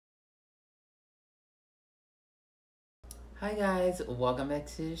Hi guys, welcome back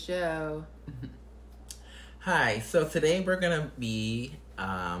to the show. Hi, so today we're gonna be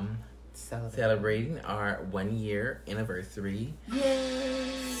celebrating our 1 year anniversary. Yay!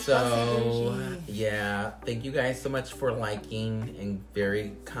 So yeah, thank you guys so much for liking and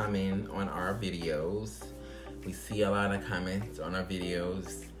very commenting on our videos. We see a lot of comments on our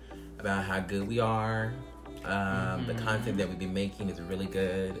videos about how good we are. The content that we've been making is really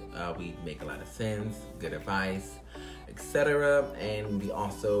good. We make a lot of sense, good advice, etc. And we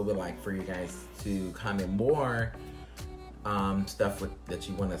also would like for you guys to comment more stuff that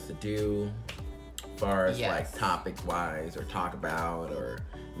you want us to do, as far as like topic wise, or talk about, or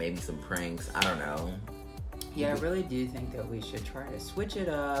maybe some pranks. I don't know. Yeah, I really do think that we should try to switch it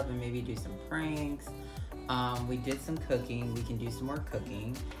up and maybe do some pranks. We did some cooking. We can do some more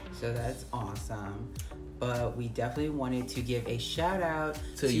cooking, so that's awesome. But we definitely wanted to give a shout out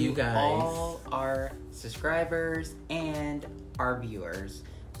to you guys, all our subscribers and our viewers.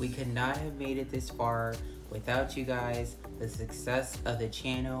 We could not have made it this far without you guys. The success of the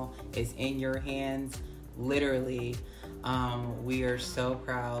channel is in your hands, literally. We are so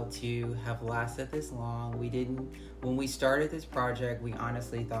proud to have lasted this long. When we started this project, we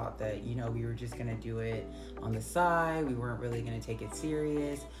honestly thought that, we were just gonna do it on the side. We weren't really gonna take it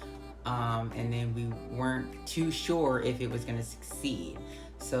serious. And then we weren't too sure if it was going to succeed.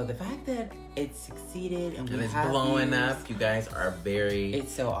 So the fact that it succeeded and it's blowing up, you guys are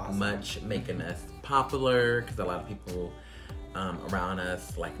it's so awesome. Much making us popular, because a lot of people around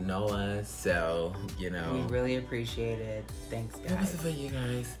us know us. So we really appreciate it. Thanks, guys. If it wasn't for you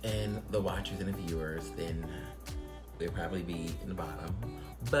guys and the watchers and the viewers, then we'd probably be in the bottom.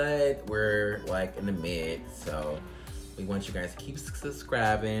 But we're in the mid, so we want you guys to keep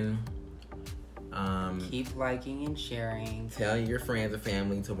subscribing. Keep liking and sharing. Tell your friends and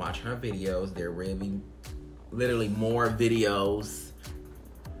family to watch our videos. There will be literally more videos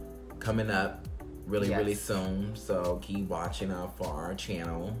coming up really soon. So keep watching out for our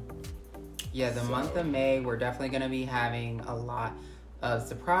channel. Yeah, the month of May, we're definitely going to be having a lot of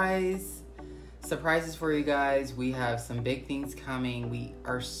surprises for you guys. We have some big things coming. We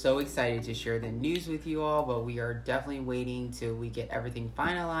are so excited to share the news with you all, but we are definitely waiting till we get everything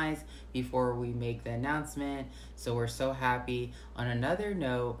finalized before we make the announcement. So we're so happy. On another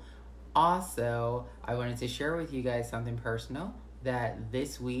note, also, I wanted to share with you guys something personal, that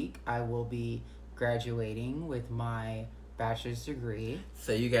this week I will be graduating with my bachelor's degree.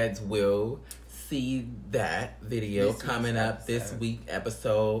 So you guys will see that video coming up this week,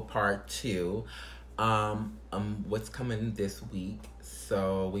 episode part 2. What's coming this week.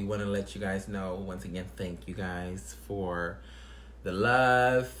 So we want to let you guys know, once again, thank you guys for the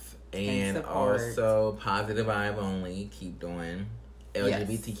love and also positive vibe only. Keep doing.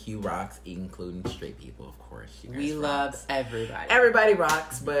 LGBTQ rocks, including straight people, of course. We love everybody. Everybody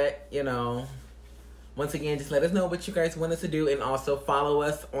rocks, but once again, just let us know what you guys want us to do, and also follow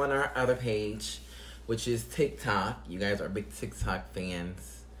us on our other page, which is TikTok. You guys are big TikTok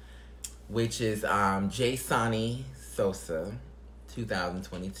fans, which is Jason Sosa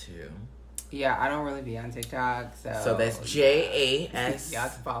 2022. Yeah, I don't really be on TikTok, so that's JAS. Y'all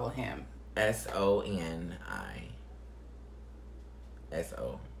can follow him. SONISOSHA.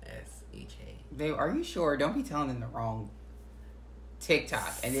 Are you sure? Don't be telling them the wrong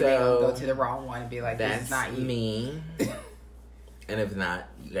TikTok, and then they're gonna go to the wrong one and be like, "This is not you." Me. And if not,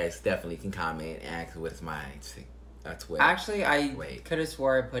 you guys definitely can comment and ask what's my Twitter. Actually, I could have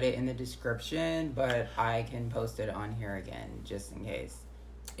swore I put it in the description, but I can post it on here again just in case.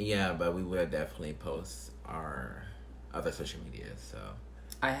 Yeah, but we will definitely post our other social media. So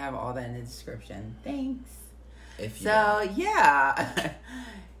I have all that in the description. Thanks. Yeah.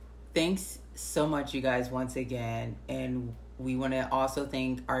 Thanks so much, you guys, once again, and we want to also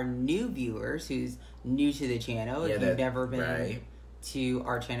thank our new viewers who's new to the channel. If you've never been to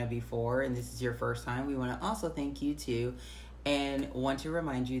our channel before and this is your first time, we want to also thank you too, and want to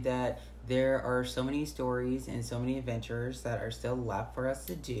remind you that there are so many stories and so many adventures that are still left for us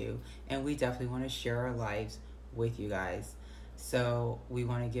to do, and we definitely want to share our lives with you guys. So we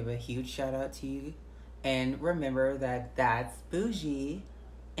want to give a huge shout out to you, and remember that that's bougie,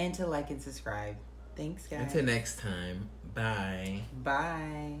 and to like and subscribe. Thanks, guys. Until next time. Bye.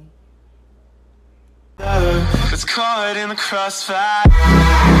 Bye. It's caught in the crossfire.